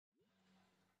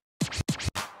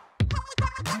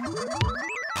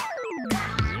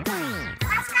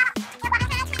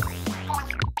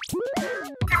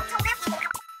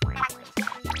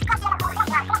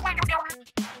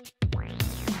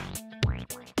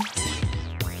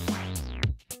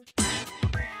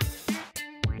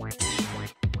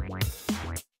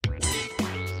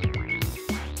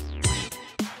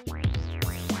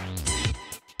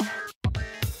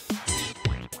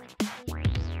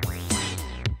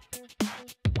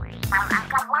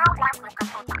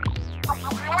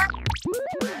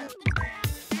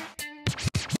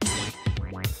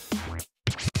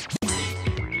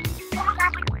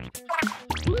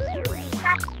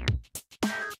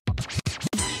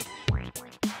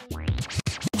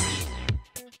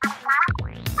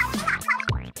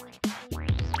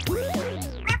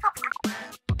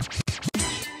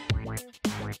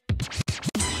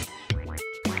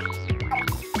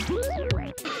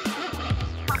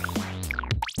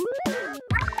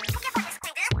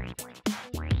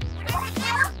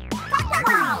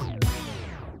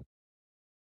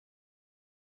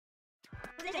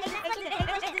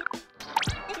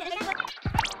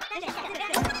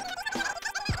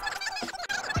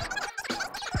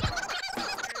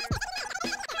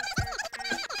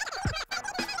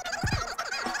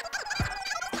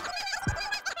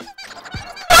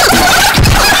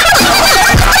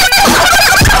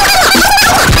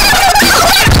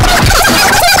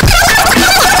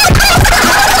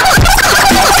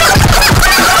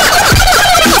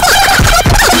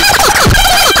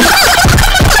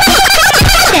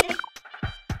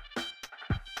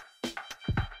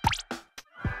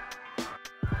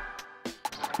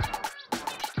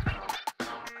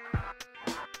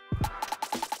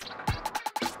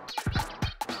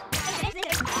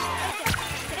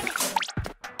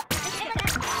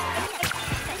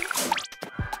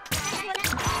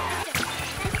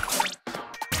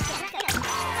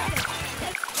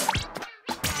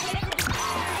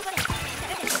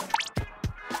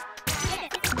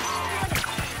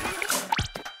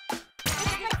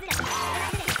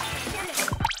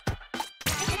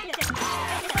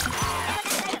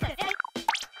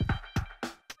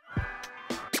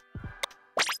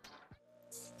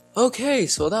Okay,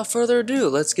 so without further ado,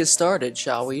 let's get started,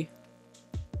 shall we?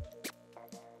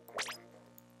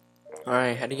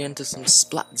 Alright, heading into some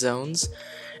splat zones,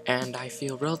 and I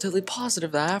feel relatively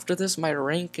positive that after this my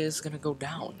rank is gonna go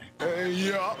down.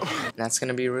 Yeah. That's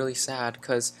gonna be really sad,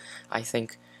 because I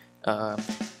think,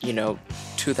 you know,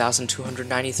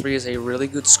 2,293 is a really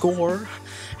good score,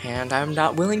 and I'm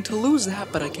not willing to lose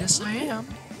that, but I guess I am.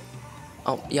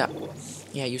 Oh, yeah.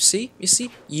 Yeah, you see?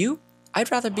 You? I'd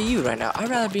rather be you right now. I'd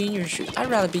rather be in your shoes. I'd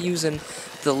rather be using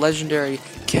the legendary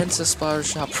Kensa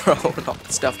Splatoon Pro and all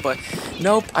that stuff, but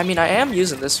nope. I mean, I am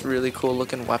using this really cool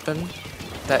looking weapon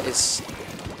that is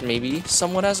maybe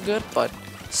somewhat as good, but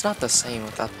it's not the same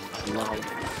with that love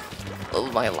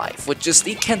of my life, which is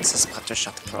the Kensa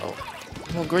Splatoon Pro.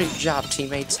 Well, great job,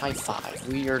 teammates. High five.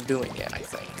 We are doing it, I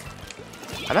think.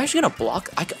 I'm actually gonna block.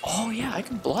 Oh yeah, I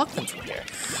can block them from here.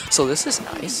 So this is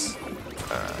nice.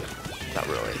 Not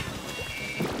really.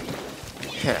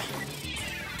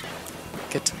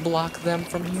 Get to block them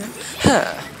from here?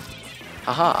 Huh.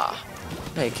 Haha.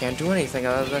 Now you can't do anything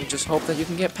other than just hope that you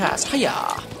can get past. Hiya!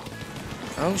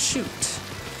 Oh shoot.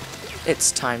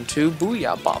 It's time to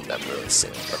booyah bomb them really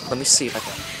soon. But let me see if I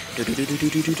can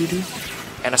do.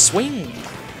 And a swing!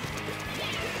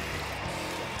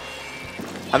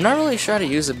 I'm not really sure how to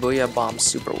use a booyah bomb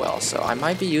super well, so I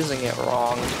might be using it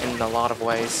wrong in a lot of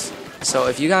ways. So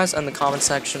if you guys in the comment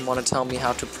section want to tell me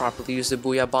how to properly use the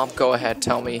booyah bomb, go ahead,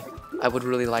 tell me. I would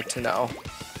really like to know.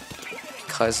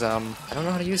 Because, I don't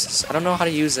know how to use this. I don't know how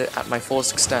to use it at my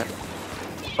fullest extent.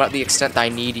 Or at the extent that I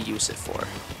need to use it for.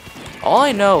 All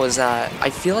I know is that I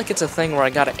feel like it's a thing where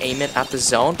I gotta aim it at the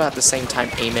zone, but at the same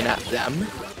time aim it at them.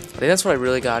 I think that's what I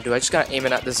really gotta do. I just gotta aim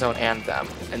it at the zone and them.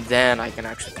 And then I can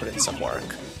actually put in some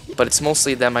work. But it's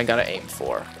mostly them I gotta aim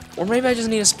for. Or maybe I just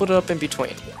need to split it up in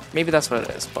between. Maybe that's what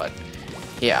it is, but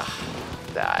yeah,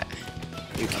 that.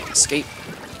 You can't escape.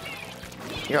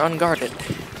 You're unguarded.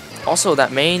 Also,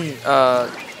 that main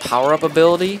power-up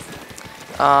ability,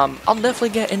 I'll definitely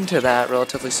get into that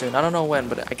relatively soon. I don't know when,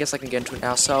 but I guess I can get into it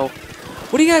now. So,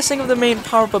 what do you guys think of the main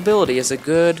power-up ability? Is it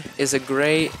good? Is it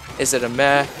great? Is it a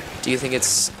meh? Do you think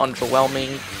it's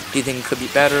underwhelming? Do you think it could be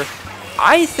better?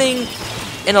 I think,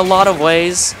 in a lot of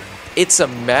ways, it's a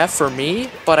meh for me,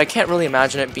 but I can't really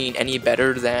imagine it being any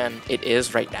better than it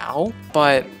is right now.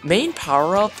 But main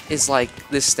power-up is like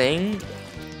this thing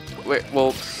where,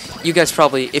 well, you guys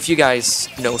probably, if you guys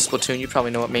know Splatoon, you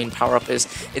probably know what main power-up is.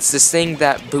 It's this thing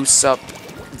that boosts up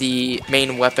the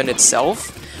main weapon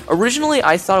itself Originally,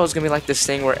 I thought it was going to be like this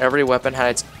thing where every weapon had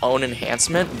its own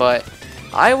enhancement, but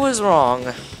I was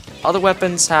wrong. Other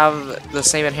weapons have the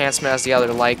same enhancement as the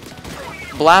other, like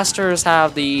blasters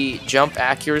have the jump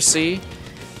accuracy,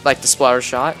 like the splatter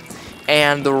shot,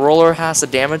 and the roller has the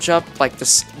damage up, like the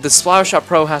splatter shot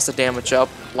pro has the damage up,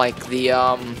 like the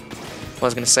what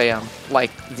was I gonna say,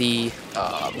 like the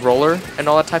roller and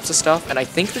all that types of stuff, and I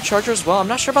think the charger as well. I'm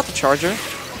not sure about the charger.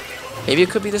 Maybe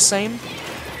it could be the same.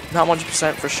 Not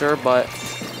 100% for sure, but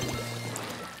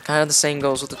kind of the same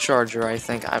goes with the charger, I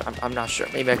think. I'm not sure.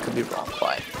 Maybe I could be wrong,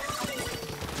 but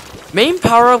main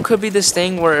power-up could be this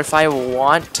thing where if I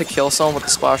want to kill someone with the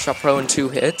Splatter Shot Pro in 2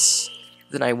 hits,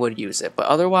 then I would use it. But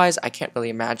otherwise, I can't really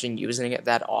imagine using it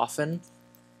that often.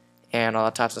 And all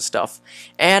that types of stuff.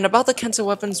 And about the Kensa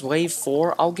weapons Wave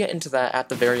 4, I'll get into that at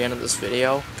the very end of this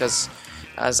video, because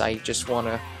as I just want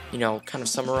to, you know, kind of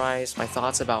summarize my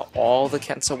thoughts about all the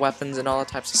Kensa weapons and all that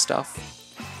types of stuff.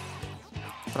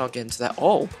 But I'll get into that.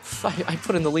 Oh, I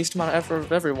put in the least amount of effort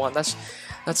of everyone. That's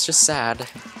just sad.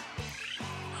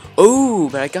 Oh,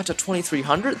 but I got to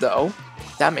 2300 though.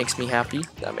 That makes me happy.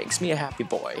 That makes me a happy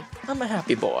boy. I'm a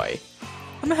happy boy.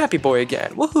 I'm a happy boy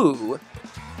again. Woohoo!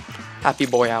 Happy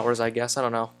boy hours, I guess. I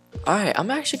don't know. Alright,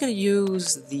 I'm actually gonna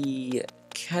use the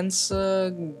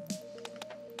Kensa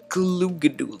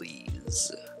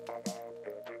Gloogadoolies.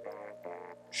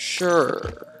 Sure.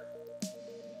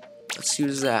 Let's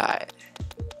use that.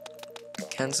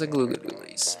 Kensa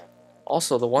Gloogadoolies.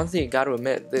 Also, the one thing you gotta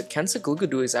admit, the Kensa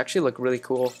Gloogadoolies actually look really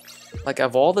cool. Like,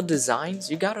 of all the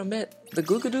designs, you gotta admit, the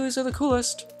Gloogadoolies are the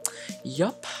coolest.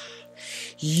 Yup.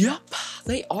 Yup.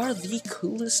 They are the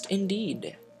coolest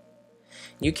indeed.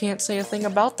 You can't say a thing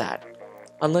about that.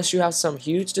 Unless you have some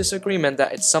huge disagreement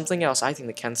that it's something else. I think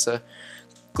the Kensa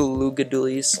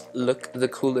Gloogadoolies look the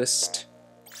coolest.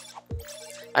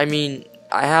 I mean,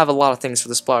 I have a lot of things for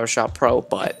the Splatter Shot Pro,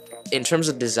 but in terms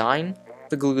of design,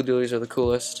 the Gloogadoolies are the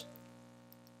coolest.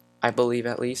 I believe,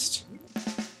 at least.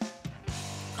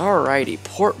 Alrighty,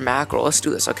 Port Mackerel. Let's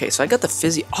do this. Okay, so I got the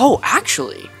Fizzy... Oh,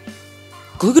 actually!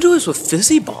 Gloogadoolies with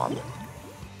Fizzy Bomb?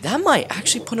 That might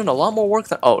actually put in a lot more work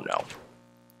than... Oh, no.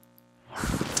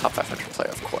 Top 500 player,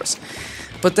 of course.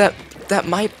 But that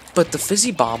might... But the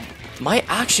Fizzy Bomb might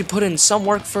actually put in some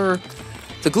work for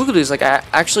the Gloogadoolies. Like,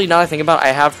 actually, now that I think about it,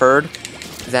 I have heard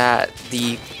that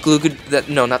the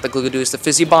not the Gloogadoolies, the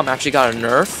Fizzy Bomb actually got a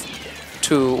nerf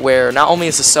to where not only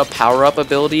is the sub power-up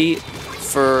ability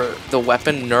for the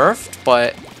weapon nerfed,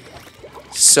 but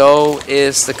so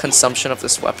is the consumption of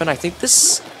this weapon. I think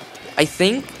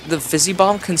the Fizzy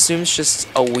Bomb consumes just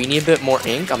a weenie bit more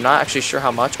ink. I'm not actually sure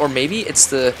how much, or maybe it's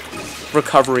the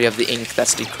recovery of the ink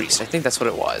that's decreased. I think that's what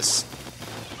it was.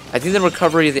 I think the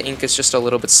recovery of the ink is just a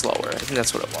little bit slower. I think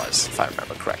that's what it was, if I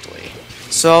remember correctly.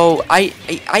 So, I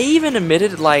even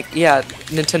admitted, like, yeah,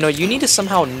 Nintendo, you need to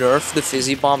somehow nerf the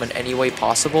Fizzy Bomb in any way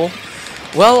possible.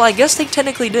 Well, I guess they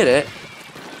technically did it.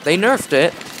 They nerfed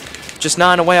it, just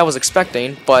not in a way I was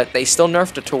expecting, but they still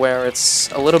nerfed it to where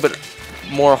it's a little bit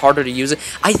more harder to use it.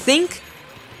 I think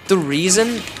the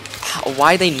reason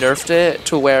why they nerfed it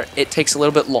to where it takes a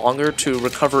little bit longer to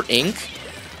recover ink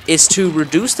is to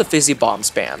reduce the Fizzy Bomb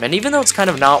spam. And even though it's kind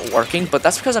of not working, but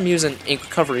that's because I'm using ink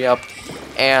recovery up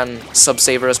and Sub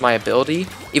Saver as my ability,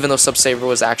 even though Sub Saver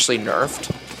was actually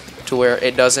nerfed to where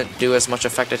it doesn't do as much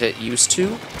effect as it used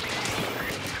to.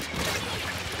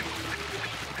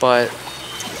 But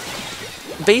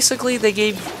basically, they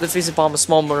gave the Fizzy Bomb a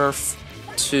small nerf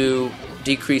to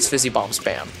decrease Fizzy Bomb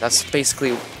spam. That's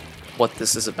basically what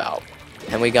this is about.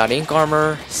 And we got Ink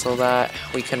Armor so that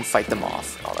we can fight them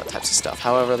off and all that types of stuff.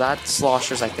 However, that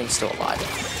Slosher's, I think, still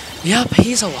alive. Yep,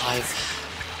 he's alive.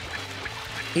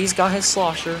 He's got his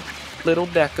Slosher, little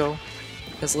Deco.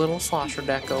 His little Slosher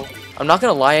Deco. I'm not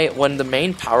gonna lie, when the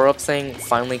main power-up thing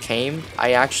finally came,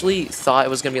 I actually thought it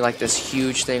was gonna be like this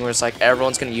huge thing where it's like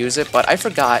everyone's gonna use it, but I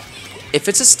forgot. If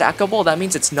it's a stackable, that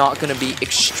means it's not gonna be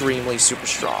extremely super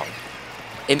strong.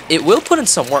 It will put in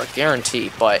some work,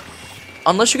 guaranteed, but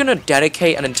unless you're gonna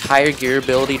dedicate an entire gear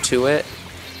ability to it,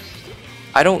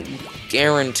 I don't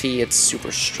guarantee it's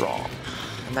super strong.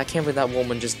 And I can't believe that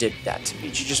woman just did that to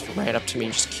me. She just ran up to me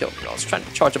and just killed me. I was trying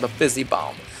to charge up a Fizzy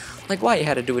Bomb. Like, why you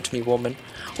had to do it to me, woman?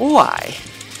 Why?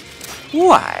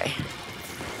 Why?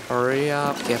 Hurry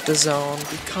up, get the zone,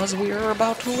 because we are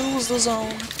about to lose the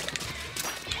zone.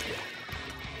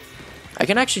 I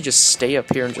can actually just stay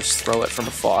up here and just throw it from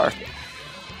afar.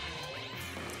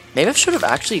 Maybe I should have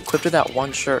actually equipped that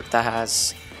one shirt that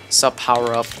has Sub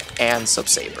Power Up and Sub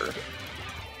Saber.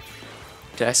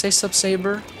 Did I say Sub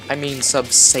Saber? I mean Sub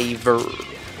Saver,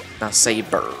 not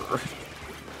Saber.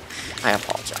 I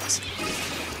apologize.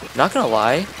 Not gonna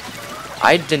lie,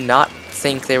 I did not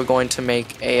think they were going to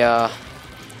make a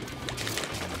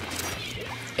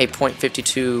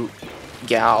 .52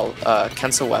 gal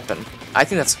Kensa weapon. I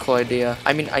think that's a cool idea.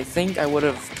 I mean, I think I would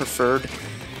have preferred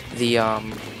the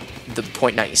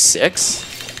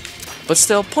 .96, but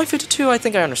still, .52, I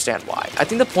think I understand why. I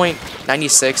think the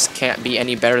 .96 can't be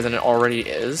any better than it already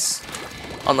is,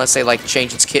 unless they like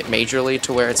change its kit majorly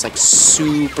to where it's like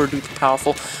super duper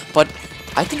powerful, but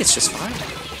I think it's just fine.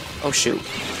 Oh shoot.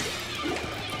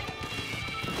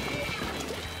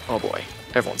 Oh boy,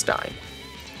 everyone's dying.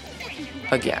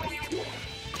 Again.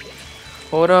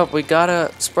 Hold up, we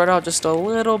gotta spread out just a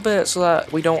little bit so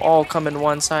that we don't all come in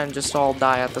one side and just all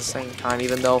die at the same time,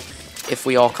 even though if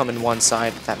we all come in one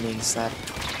side, that means that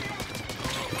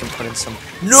we can put in some—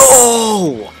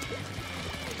 No!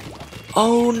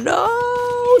 Oh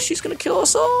no! She's gonna kill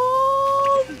us all!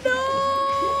 No!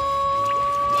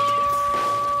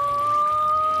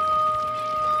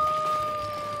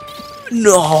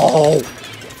 No!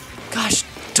 Gosh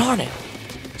darn it!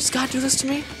 Does God do this to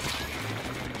me?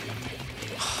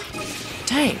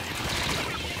 Dang.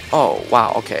 Oh,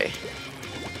 wow, okay.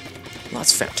 Well,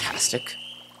 that's fantastic.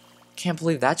 Can't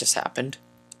believe that just happened.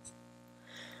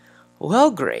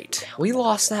 Well, great. We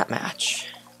lost that match.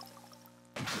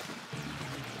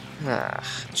 Ah,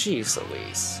 jeez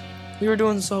Louise. We were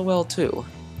doing so well, too.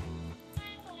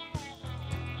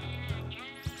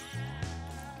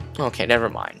 Okay, never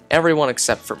mind. Everyone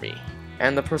except for me.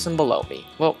 And the person below me.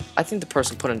 Well, I think the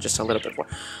person put in just a little bit more.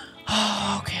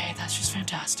 Oh, okay, that's just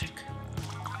fantastic.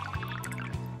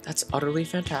 That's utterly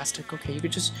fantastic. Okay, you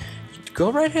could just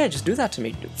go right ahead. Just do that to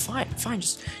me. Fine, fine.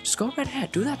 Just go right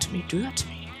ahead. Do that to me. Do that to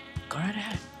me. Go right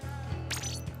ahead.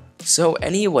 So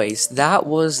anyways, that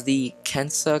was the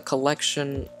Kensa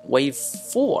Collection Wave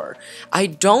 4. I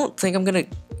don't think I'm going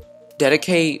to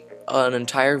dedicate an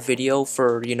entire video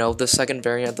for, you know, the second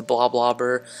variant, the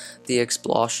Bloblobber, the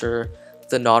Explosher,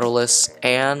 the Nautilus,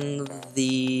 and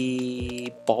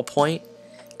the Ballpoint.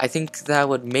 I think that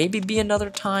would maybe be another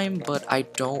time, but I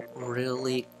don't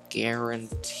really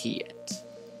guarantee it.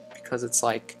 Because it's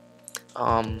like,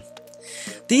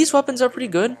 these weapons are pretty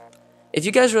good. If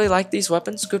you guys really like these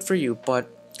weapons, good for you. But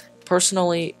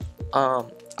personally,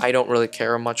 I don't really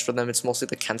care much for them. It's mostly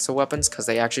the Kensa weapons, because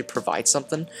they actually provide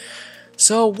something.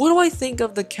 So, what do I think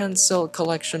of the Kensa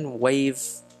Collection Wave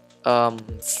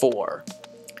 4?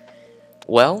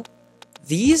 Well,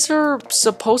 these are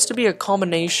supposed to be a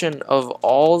combination of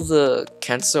all the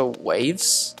Kensa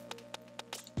waves.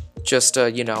 Just,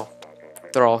 you know,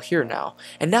 they're all here now.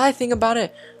 And now I think about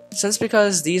it, since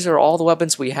because these are all the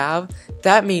weapons we have,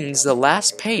 that means the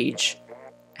last page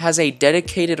has a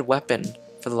dedicated weapon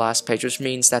for the last page, which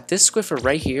means that this Squiffer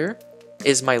right here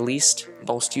is my least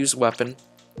most used weapon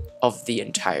of the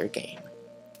entire game.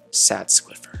 Sad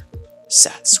Squiffer.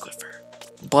 Sad Squiffer.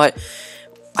 But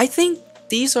I think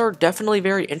these are definitely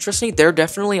very interesting. They're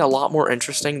definitely a lot more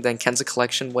interesting than Kensa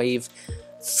Collection Wave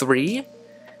 3.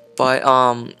 But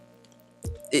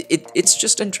it's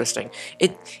just interesting.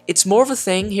 It's more of a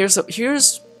thing.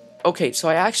 Okay, so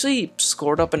I actually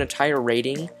scored up an entire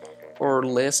rating or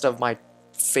list of my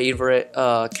favorite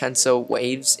Kensa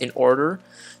waves in order.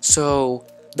 So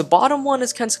the bottom one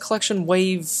is Kensa Collection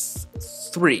Wave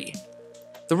 3.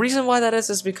 The reason why that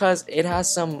is because it has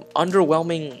some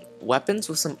underwhelming weapons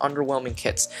with some underwhelming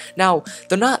kits. Now,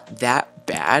 they're not that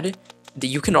bad.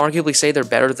 You can arguably say they're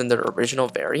better than their original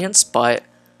variants, but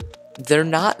they're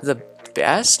not the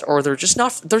best, or they're just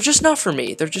not for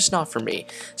me. They're just not for me.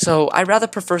 So I'd rather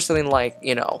prefer something like,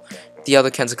 you know, the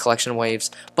other Kensa Collection waves.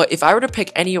 But if I were to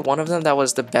pick any one of them that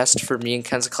was the best for me in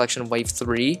Kensa Collection Wave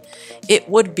 3, it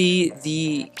would be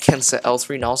the Kensa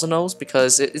L3 Nozzle Nose,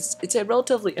 because it's a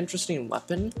relatively interesting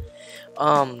weapon.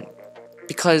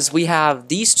 Because we have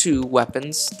these two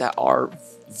weapons that are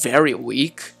very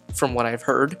weak, from what I've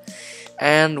heard.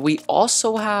 And we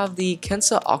also have the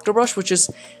Kensa Octobrush, which is,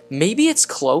 maybe it's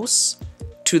close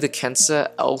to the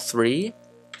Kensa L3,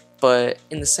 but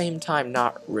in the same time,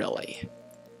 not really.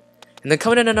 And then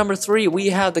coming in at number 3, we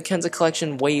have the Kensa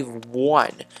Collection Wave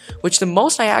 1, which the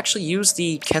most I actually use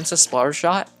the Kensa Splatter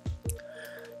Shot.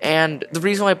 And the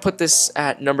reason why I put this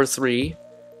at number 3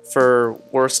 for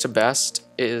worst to best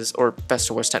is, or best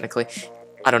to worst technically,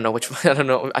 I don't know which one, I don't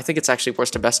know, I think it's actually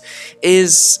worst to best,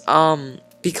 is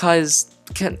because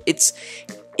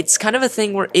it's kind of a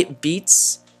thing where it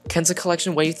beats Kensa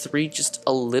Collection Wave 3 just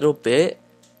a little bit,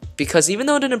 because even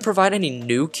though it didn't provide any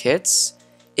new kits,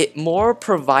 it more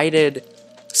provided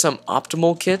some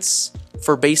optimal kits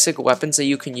for basic weapons that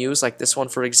you can use, like this one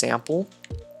for example.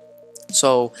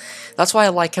 So that's why I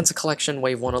like Kensa Collection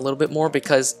Wave 1 a little bit more,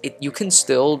 because you can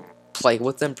still play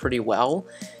with them pretty well.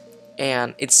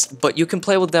 and but you can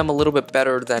play with them a little bit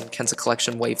better than Kensa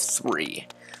Collection Wave 3.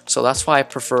 So that's why I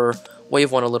prefer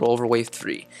Wave 1 a little over Wave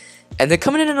 3. And then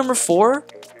coming in at number 4,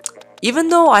 even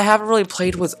though I haven't really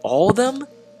played with all of them,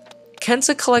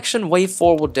 Kensa Collection Wave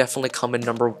 4 will definitely come in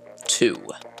number 2.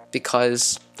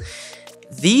 Because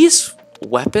these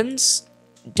weapons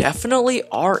definitely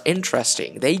are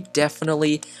interesting. They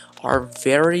definitely are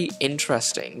very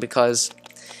interesting because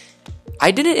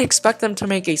I didn't expect them to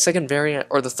make a second variant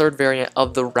or the third variant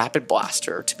of the Rapid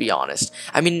Blaster, to be honest.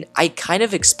 I mean, I kind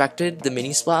of expected the Mini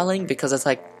Splatling because it's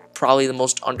like probably the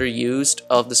most underused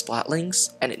of the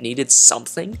Splatlings and it needed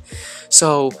something.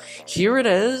 So here it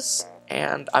is,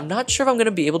 and I'm not sure if I'm going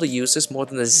to be able to use this more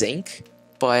than the Zinc,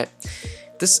 but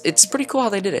it's pretty cool how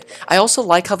they did it. I also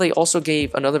like how they also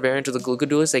gave another variant to the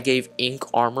Glugadulas. They gave ink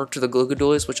armor to the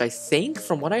Glugadulas, which I think,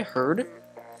 from what I heard,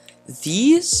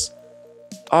 these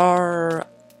are...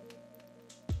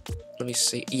 Let me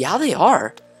see. Yeah, they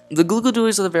are. The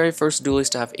Glugadulas are the very first dualies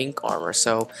to have ink armor,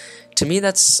 so to me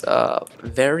that's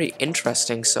very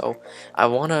interesting. So I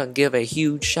want to give a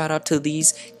huge shout out to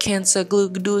these Kensa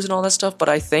Glugadulas and all that stuff, but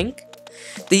I think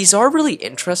these are really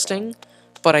interesting,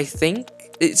 but I think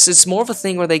it's more of a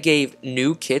thing where they gave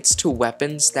new kits to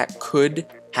weapons that could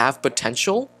have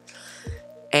potential,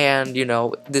 and you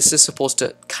know, this is supposed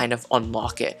to kind of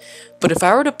unlock it. But if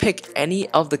I were to pick any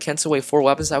of the Kensa Wave 4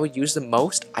 weapons I would use the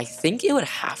most, I think it would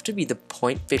have to be the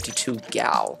 .52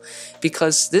 Gal,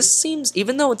 because this seems,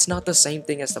 even though it's not the same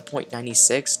thing as the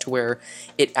 .96 to where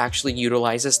it actually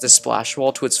utilizes the splash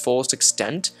wall to its fullest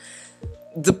extent,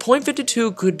 the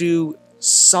 .52 could do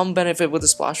some benefit with the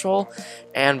splash wall,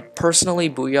 and personally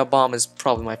Booyah Bomb is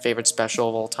probably my favorite special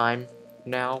of all time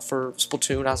now for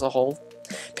Splatoon as a whole,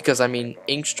 because I mean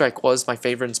Ink Strike was my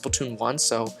favorite in Splatoon 1,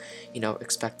 so you know,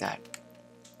 expect that.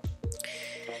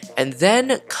 And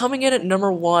then coming in at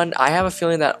number 1, I have a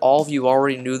feeling that all of you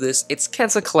already knew this, it's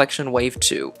Kensa Collection Wave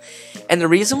 2. And the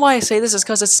reason why I say this is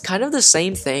because it's kind of the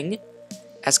same thing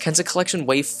as Kensa Collection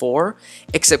Wave 4,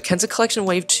 except Kensa Collection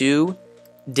Wave 2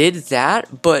 did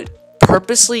that, but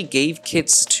purposely gave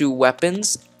kits to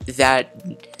weapons that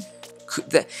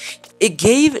it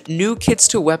gave new kits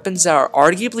to weapons that are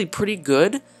arguably pretty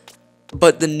good,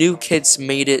 but the new kits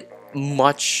made it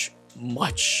much more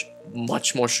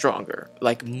stronger.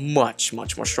 Like much more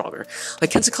stronger.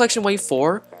 Like Kensa Collection Wave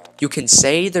 4, you can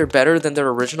say they're better than their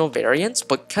original variants,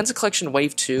 but Kensa Collection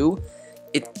Wave 2,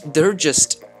 they're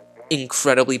just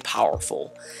incredibly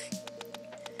powerful.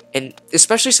 And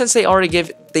especially since they already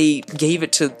gave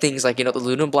it to things like, you know, the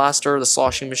Luna Blaster, the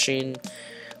Sloshing Machine,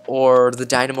 or the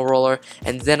Dynamo Roller,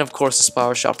 and then of course the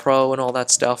Spiral Shot Pro and all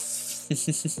that stuff.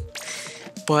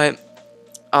 But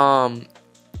out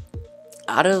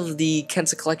of the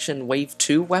Kensa Collection Wave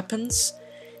 2 weapons,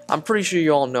 I'm pretty sure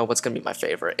you all know what's going to be my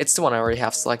favorite. It's the one I already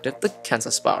have selected, the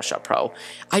Kensa Spiral Shot Pro.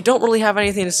 I don't really have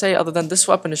anything to say other than this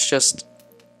weapon is just,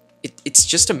 it's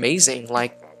just amazing.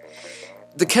 Like,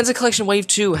 the Kensa Collection Wave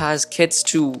 2 has kits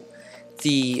to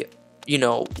the, you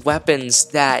know, weapons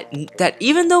that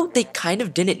even though they kind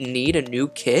of didn't need a new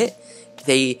kit,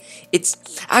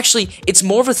 it's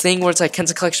more of a thing where it's like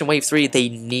Kensa Collection Wave 3, they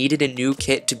needed a new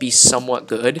kit to be somewhat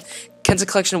good. Kensa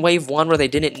Collection Wave 1, where they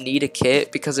didn't need a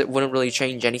kit because it wouldn't really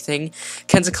change anything.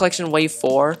 Kensa Collection Wave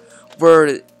 4,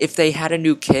 where if they had a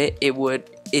new kit, they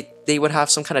would have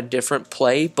some kind of different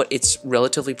play, but it's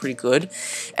relatively pretty good.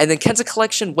 And then Kensa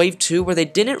Collection Wave 2, where they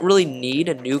didn't really need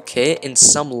a new kit in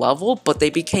some level, but they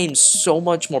became so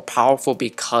much more powerful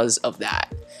because of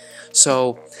that.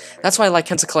 So that's why I like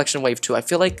Kensa Collection Wave 2. I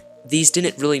feel like these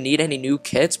didn't really need any new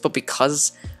kits, but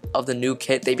because of the new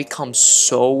kit, they become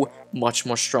so much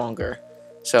more stronger.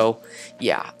 So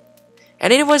yeah.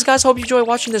 And anyways, guys, hope you enjoyed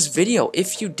watching this video.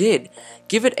 If you did,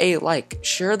 give it a like,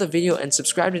 share the video, and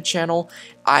subscribe to the channel.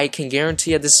 I can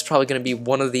guarantee you this is probably going to be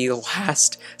one of the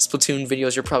last Splatoon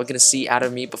videos you're probably going to see out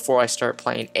of me before I start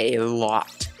playing a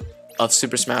lot of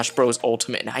Super Smash Bros.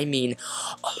 Ultimate. And I mean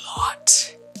a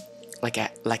lot. Like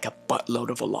a buttload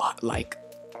of a lot. Like,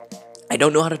 I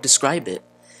don't know how to describe it.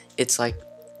 It's like,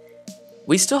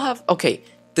 we still have, okay,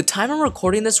 the time I'm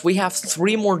recording this, we have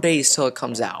 3 more days till it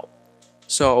comes out.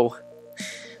 So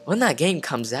when that game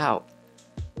comes out,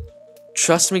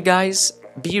 trust me guys,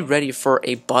 be ready for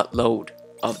a buttload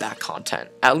of that content.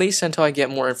 At least until I get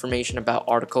more information about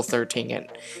Article 13 and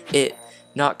it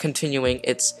not continuing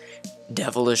its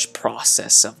devilish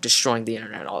process of destroying the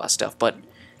internet and all that stuff. But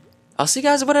I'll see you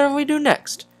guys whatever we do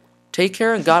next. Take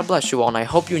care and God bless you all, and I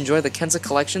hope you enjoy the Kensa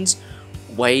Collections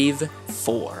Wave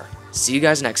 4. See you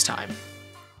guys next time.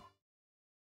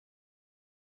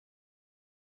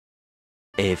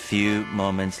 A few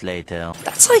moments later.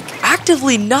 That's like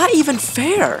actively not even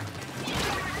fair.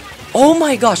 Oh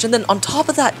my gosh, and then on top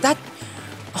of that,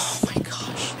 oh my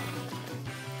gosh.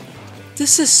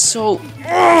 This is so...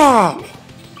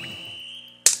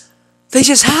 They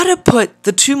just had to put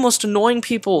the two most annoying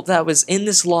people that was in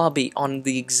this lobby on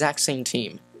the exact same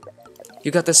team.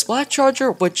 You got the Splat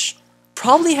Charger, which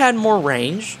probably had more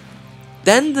range,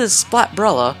 then the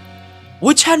Splatbrella,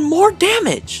 which had more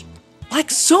damage. Like,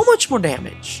 so much more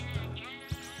damage.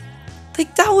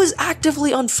 Like, that was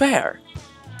actively unfair.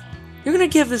 You're gonna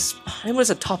give this... It was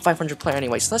a top 500 player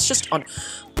anyway, so that's just on...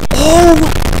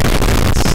 Oh